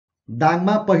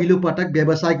दाङमा पहिलो पटक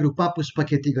व्यावसायिक रूपमा पुष्प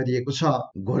खेती गरिएको छ।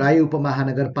 घोराई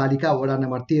उपमहानगरपालिका वडा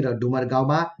नम्बर 13 डुमर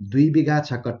गाउँमा 2 बिघा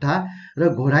 6 कट्ठा र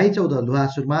घोराई 14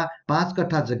 लुहासुरमा 5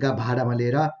 कट्ठा जग्गा भाडामा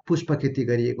लिएर पुष्प खेती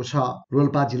गरिएको छ।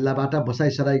 रोल्पा जिल्लाबाट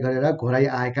बसाइसराई गरेर घोराई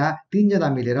आएका 3 जना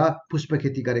मिलेर पुष्प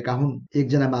खेती गरेका हुन्।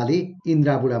 एकजना माली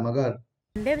इन्द्रा बुढा मगर।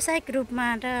 व्यावसायिक रूपमा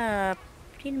त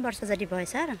 3 वर्ष जति भयो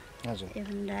सर। हजुर।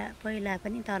 योभन्दा पहिला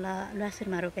पनि तल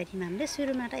लुहासुरमा रोपेको थियौँ हामीले।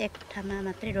 सुरुमा त एक ठाउँमा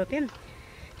मात्रै रोप्यौँ।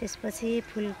 त्यसपछि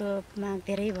फुलको माग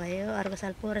धेरै भयो। अर्को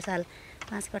साल पोहोर साल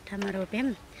 5 कट्ठामा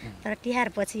रोप्यौँ। तर तिहार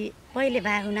पछि पहिले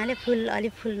भए हुनाले फुल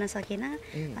अलिक फुल्न सकेन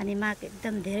अनि माग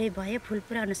एकदम धेरै भयो, फुल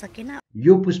पुर्याउन सकेन।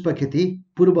 यो पुष्प खेती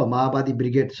पूर्व माओवादी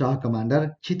ब्रिगेड सह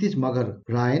कमान्डर क्षितिज मगर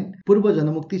रायन, पूर्व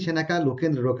जनमुक्ति सेनाका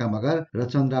लोकेन्द्र रोका मगर र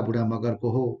चन्द्रा बुढा मगरको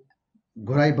हो।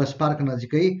 घोराई बस पार्क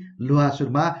नजिकै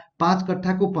लुहासुरमा 5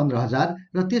 कट्ठाको 15,000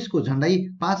 र त्यसको झण्डै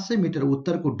 500 मिटर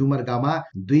उत्तरको डुमर गाउँमा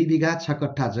 2 बिघा 6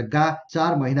 कट्ठा जग्गा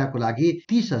 4 महिनाको लागि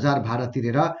 30,000 भाडा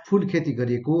तिरेर फुल खेती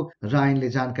गरिएको रायनले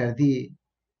जानकारी दिए।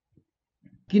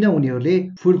 किन उनीहरूले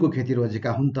फुलको खेती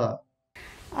रोजेका हुन् त?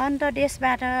 अन्त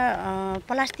देशबाट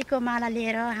प्लास्टिकको माला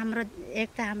लिएर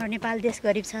हाम्रो नेपाल देश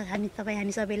गरिब छ। हामी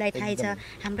सबैलाई थाहै छ।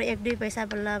 हाम्रो 1-2 पैसा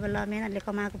बल्ल बल्ल मेहनतले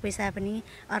कमाएको पैसा पनि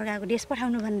अर्काको देश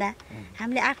पठाउनु भन्दा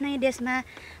हामीले आफ्नै देशमा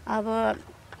अब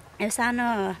सानो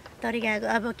तरिकाको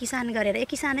अब किसान गरेर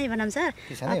किसानै भनौँ सर,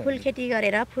 फुल खेती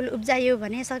गरेर फुल उब्जायो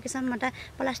भने सकेसम्म त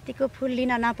प्लास्टिकको फुल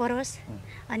लिन नपरोस्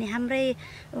अनि हाम्रै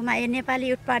नेपाली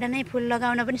उत्पादनै फुल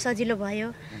लगाउन पनि सजिलो भयो।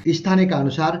 स्थानीयका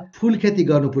अनुसार फुल खेती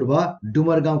गर्नु पूर्व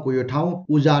डुमर गाउँको यो ठाउँ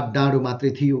उजाड डाँडो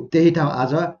मात्रै थियो। त्यही ठाउँ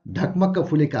आज ढकमक्क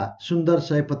फुलेका सुन्दर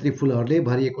सयपत्री फुलहरूले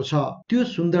भरिएको छ। त्यो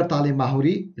सुन्दरताले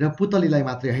माहुरी र पुतलीलाई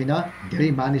मात्रै होइन,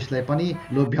 धेरै मानिसलाई पनि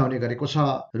लोभ्याउने गरेको छ।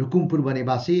 रुकुम पूर्व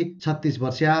निवासी 36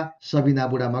 वर्षीया सबिना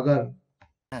बुढा मगर।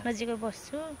 नजिकै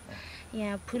बस्छु।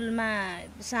 यहाँ फुलमा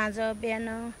साँझ बिहान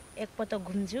एकपल्ट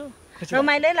घुम्छु।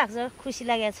 रमाइलो लाग्छ, खुसी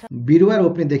लागेको छ। बिरुवा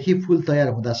रोप्नेदेखि फुल तयार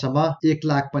हुँदासम्म 1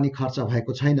 लाख पनि खर्च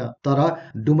भएको छैन। तर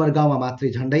डुमर गाउँमा मात्रै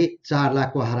झण्डै 4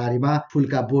 लाखको हाराहारीमा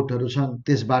फुलका बोटहरू छन्।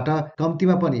 त्यसबाट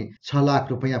कम्तीमा पनि 6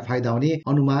 लाख रुपैयाँ फाइदा हुने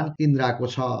अनुमान इन्द्राको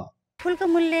छ। फुलको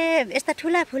मूल्य यस्ता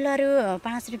ठुला फुलहरू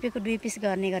 5 रुपियाँको 2 पिस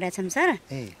गर्ने गरेका छौँ सर।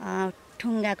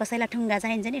 ठुङ्गा कसैलाई ठुङ्गा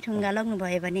चाहिन्छ नि, ठुङ्गा लग्नु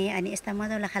भयो भने अनि यस्ता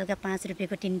मदौला खालका 5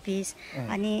 रुपियाँको 3 पिस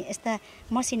अनि यस्ता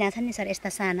मसिना छन् नि सर, यस्ता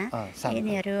साना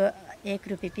यिनीहरू 1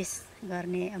 रुपियाँ पिस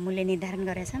गर्ने मूल्य निर्धारण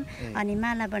गरेका छौँ। अनि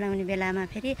माला बनाउने बेलामा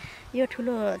फेरि यो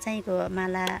ठुलो चाहिँको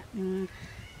माला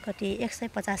कति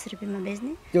 150 रुपियाँमा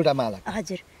बेच्ने एउटा माला।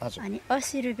 हजुर। अनि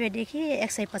 80 रुपियाँदेखि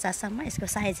 150 सम्म यसको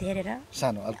साइज हेरेर।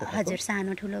 सानो हजुर,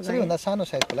 सानो ठुलो सबैभन्दा सानो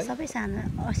साइजको लागि सबै सानो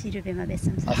 80 रुपियाँमा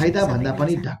बेच्छौँ। फाइदा भन्दा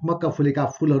पनि ढकमक्क फुलेका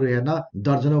फुलहरू हेर्न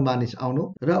दर्जनौं मानिस आउनु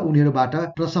र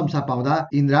उनीहरूबाट प्रशंसा पाउँदा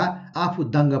इन्द्रा आफू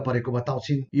दङ्ग परेको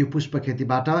बताउँछिन्। यो पुष्प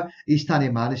खेतीबाट स्थानीय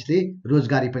मानिसले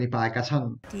रोजगारी पनि पाएका छन्।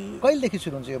 कहिलेदेखि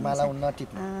सुरु हुन्छ यो माला उन्न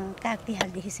टिप्न? कागती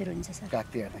हालदेखि सुरु हुन्छ सर।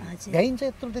 कागती हाल भ्याइन्छ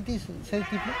यत्रो त्यति सही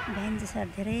टिप्न? भ्याइन्छ सर।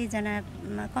 धेरैजना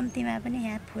कम्तीमा पनि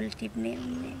यहाँ फुल टिप्ने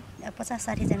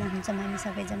 50-60 जना हुन्छ मानिस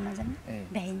सबै जम्मा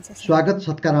भ्याइन्छ। स्वागत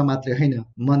सत्कारमा मात्रै होइन,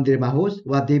 मन्दिरमा होस्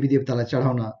वा देवी देवतालाई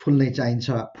चढाउन फुल नै चाहिन्छ।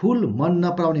 फुल मन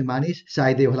नपराउने मानिस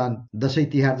सायदै होलान्। दशैं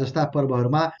तिहार जस्ता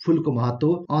पर्वहरूमा फुलको महत्व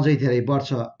अझै धेरै बढ्छ।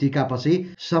 टीकापछि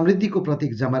समृद्धिको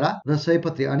प्रतीक जमरा र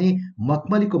सयपत्री अनि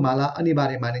मखमलीको माला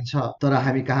अनिवार्य मानिन्छ। तर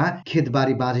हामी कहाँ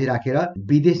खेतबारी बाँझै राखेर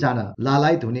विदेश जान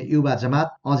लालायत हुने युवा जमात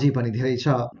अझै पनि धेरै छ।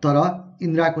 तर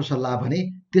इन्द्राको सल्लाह भने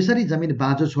त्यसरी जमिन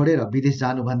बाँझो छोडेर विदेश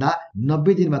जानुभन्दा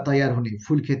 90 दिनमा तयार हुने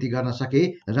फुल खेती गर्न सके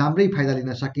राम्रै फाइदा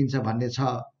लिन सकिन्छ भन्ने छ।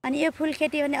 अनि यो फुल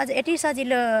खेती भने अझ यति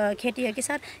सजिलो खेती हो कि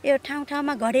सर, यो ठाउँ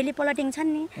ठाउँमा घरेली प्लटिङ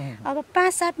छन् नि, अब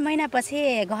 5-7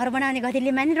 महिनापछि घर बनाउने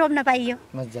घरेलीमा नि रोप्न पाइयो।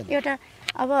 एउटा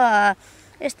अब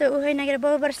यस्तो होइन के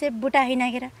बहुवर्षे बुटा होइन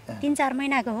के 3-4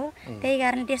 महिनाको हो। त्यही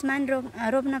कारण त्यसमा नि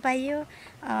रोप्न पाइयो।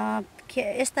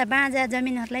 यस्ता बाँझा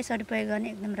जमिनहरूलाई सदुपयोग गर्ने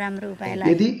एकदम राम्रो उपाय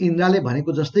लाग्यो। यदि इन्द्राले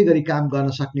भनेको जस्तै गरी काम गर्न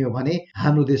सक्ने हो भने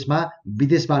हाम्रो देशमा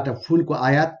विदेशबाट फुलको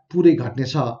आयात पुरै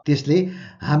घट्नेछ। त्यसले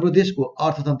हाम्रो देशको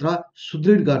अर्थतन्त्र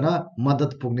सुदृढ गर्न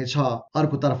मद्दत पुग्नेछ।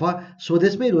 अर्कोतर्फ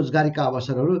स्वदेशमै रोजगारीका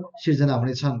अवसरहरू सिर्जना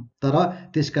हुनेछन्। तर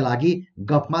त्यसका लागि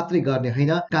गफ मात्रै गर्ने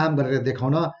होइन, काम गरेर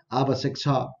देखाउन आवश्यक छ।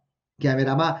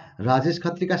 क्यामेरामा राजेश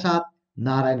खत्रीका साथ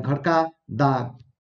नारायण खड्का, दाङ।